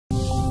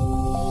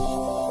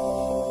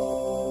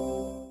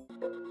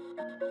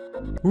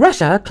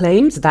Russia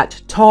claims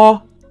that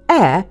Tor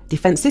air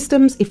defense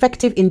systems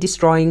effective in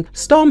destroying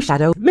Storm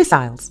Shadow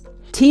missiles.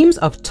 Teams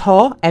of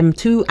Tor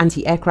M2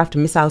 anti-aircraft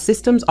missile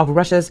systems of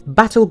Russia's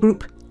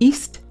Battlegroup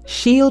East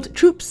shield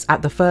troops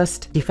at the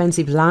first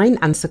defensive line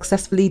and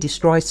successfully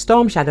destroy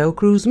Storm Shadow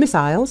cruise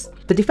missiles,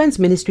 the Defense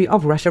Ministry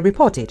of Russia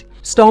reported.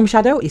 Storm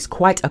Shadow is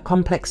quite a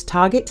complex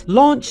target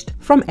launched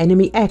from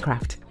enemy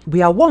aircraft.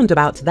 We are warned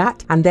about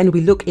that, and then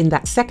we look in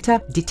that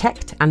sector,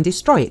 detect and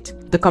destroy it.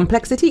 The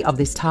complexity of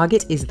this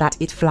target is that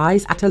it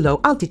flies at a low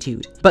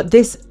altitude. But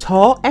this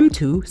Tor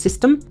M2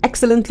 system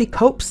excellently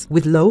copes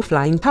with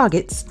low-flying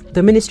targets.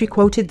 The ministry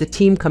quoted the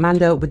team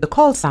commander with the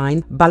call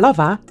sign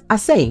Balova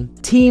as saying,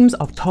 teams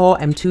of Tor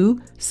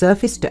M2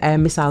 surface-to-air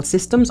missile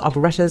systems of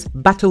Russia's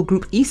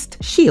Battlegroup East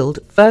shield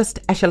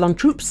first-echelon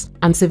troops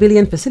and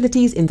civilian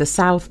facilities in the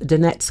South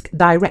Donetsk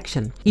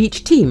direction.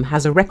 Each team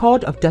has a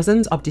record of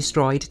dozens of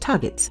destroyed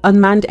targets,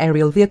 unmanned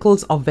aerial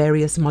vehicles of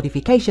various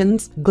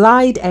modifications,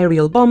 glide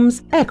aerial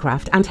bombs,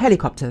 aircraft and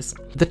helicopters.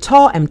 The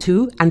Tor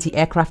M2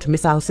 anti-aircraft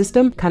missile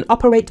system can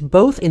operate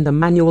both in the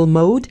manual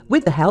mode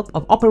with the help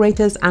of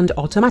operators and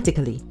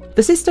automatically.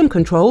 The system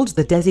controls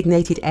the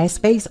designated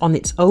airspace on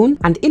its own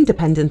and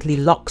independently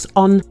locks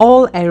on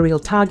all aerial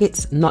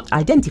targets not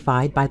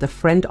identified by the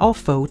friend or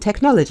foe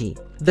technology.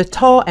 The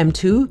Tor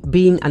M2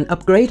 being an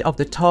upgrade of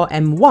the Tor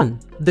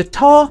M1. The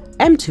Tor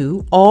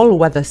M2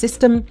 all-weather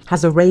system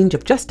has a range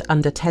of just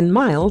under 10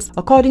 miles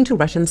according to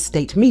Russian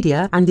state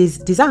media and is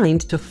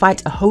designed to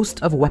fight a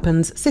host of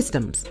weapons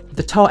systems.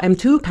 The Tor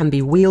M2 can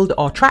be wheeled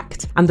or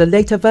tracked, and the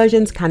later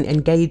versions can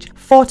engage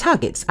 4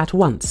 targets at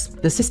once.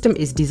 The system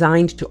is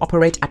designed to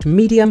operate at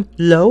medium,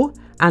 low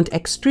and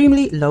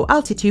extremely low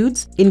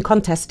altitudes in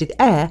contested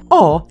air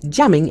or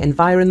jamming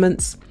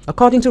environments,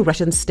 according to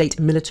Russian state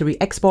military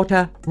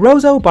exporter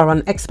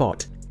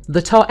Rosoboronexport.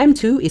 The Tor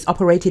M2 is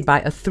operated by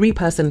a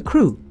 3-person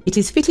crew. It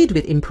is fitted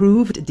with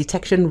improved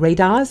detection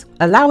radars,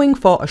 allowing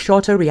for a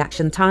shorter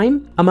reaction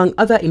time, among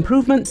other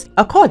improvements,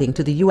 according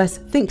to the US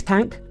think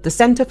tank, the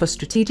Center for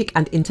Strategic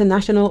and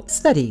International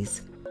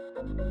Studies.